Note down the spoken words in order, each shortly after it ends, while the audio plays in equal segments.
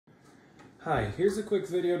Hi, here's a quick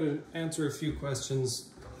video to answer a few questions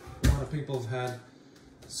a lot of people have had.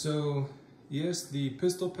 So, yes, the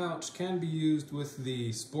pistol pouch can be used with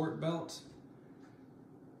the sport belt.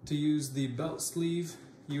 To use the belt sleeve,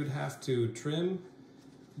 you would have to trim,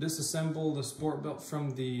 disassemble the sport belt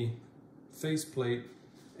from the faceplate,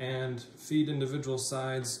 and feed individual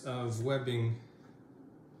sides of webbing.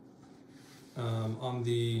 On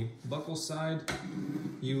the buckle side,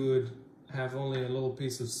 you would have only a little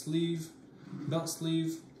piece of sleeve, belt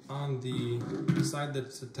sleeve. On the side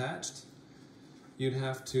that's attached, you'd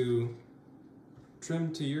have to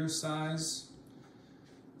trim to your size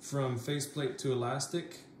from faceplate to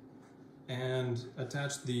elastic and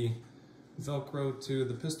attach the Velcro to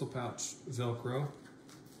the pistol pouch Velcro.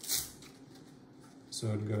 So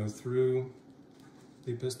it'd go through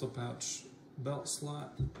the pistol pouch belt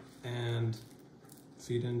slot and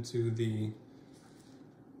feed into the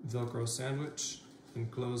Velcro sandwich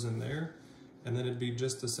and close in there. And then it'd be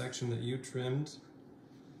just a section that you trimmed,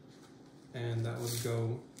 and that would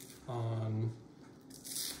go on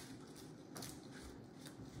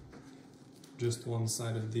just one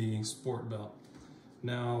side of the sport belt.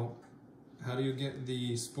 Now, how do you get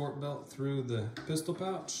the sport belt through the pistol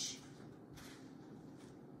pouch?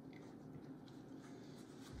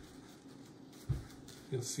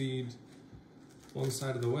 You'll feed one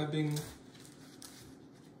side of the webbing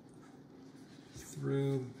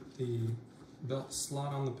through the belt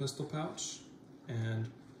slot on the pistol pouch and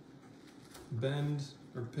bend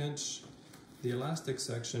or pinch the elastic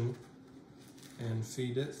section and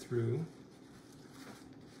feed it through.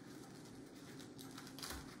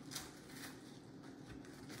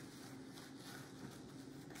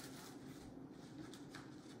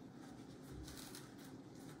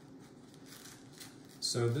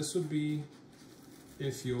 So this would be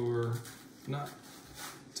if you're not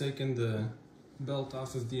taking the belt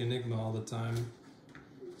off of the Enigma all the time.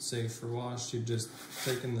 Say for wash, you've just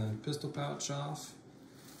taken the pistol pouch off.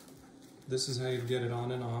 This is how you get it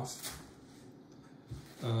on and off.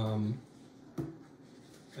 And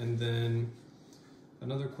then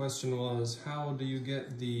another question was, how do you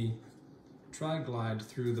get the triglide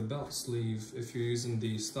through the belt sleeve if you're using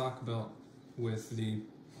the stock belt with the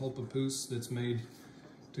hole papoose that's made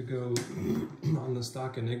to go on the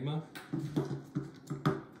stock Enigma?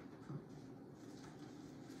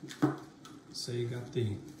 So you got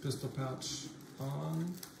the pistol pouch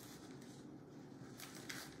on.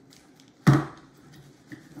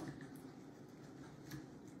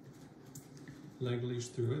 Leg leash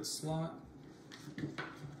through its slot.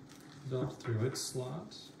 Belt through its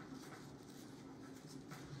slot.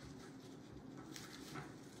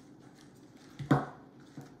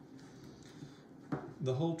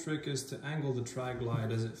 The whole trick is to angle the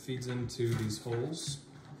triglide as it feeds into these holes.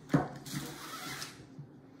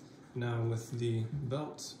 Now with the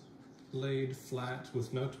belt laid flat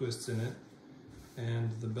with no twists in it, and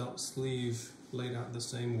the belt sleeve laid out the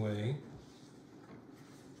same way,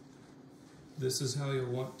 this is how you'll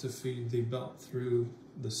want to feed the belt through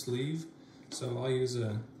the sleeve. So I'll use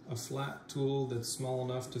a flat tool that's small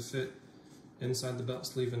enough to fit inside the belt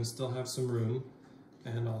sleeve and still have some room,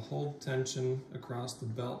 and I'll hold tension across the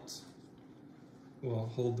belt. Well,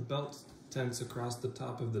 hold the belt tense across the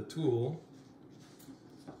top of the tool,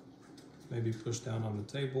 maybe push down on the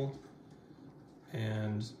table,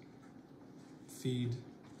 and feed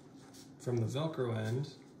from the Velcro end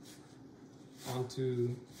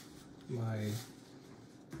onto my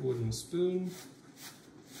wooden spoon,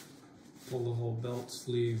 pull the whole belt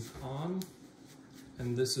sleeve on,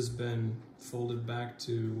 and this has been folded back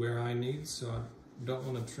to where I need, so I don't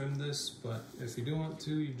want to trim this, but if you do want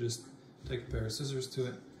to, you just take a pair of scissors to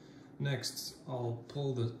it. Next, I'll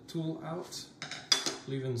pull the tool out,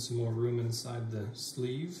 leaving some more room inside the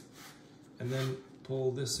sleeve, and then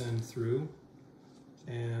pull this end through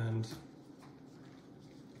and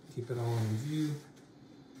keep it all in view.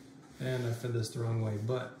 And I fed this the wrong way,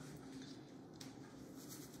 but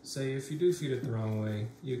say if you do feed it the wrong way,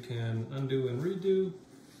 you can undo and redo,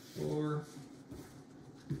 or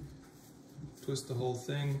twist the whole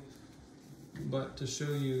thing. But to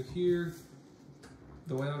show you here,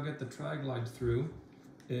 the way I'll get the triglide through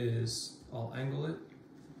is I'll angle it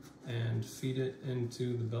and feed it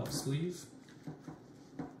into the belt sleeve,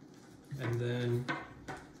 and then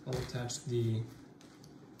I'll attach the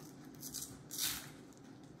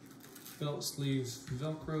belt sleeve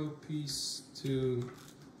Velcro piece to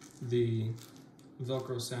the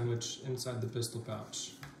Velcro sandwich inside the pistol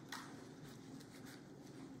pouch.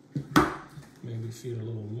 Maybe feed a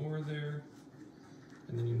little more there,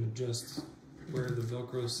 and then you can adjust where the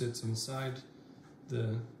Velcro sits inside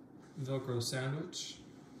the Velcro sandwich.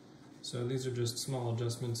 So these are just small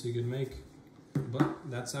adjustments you could make, but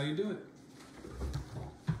that's how you do it.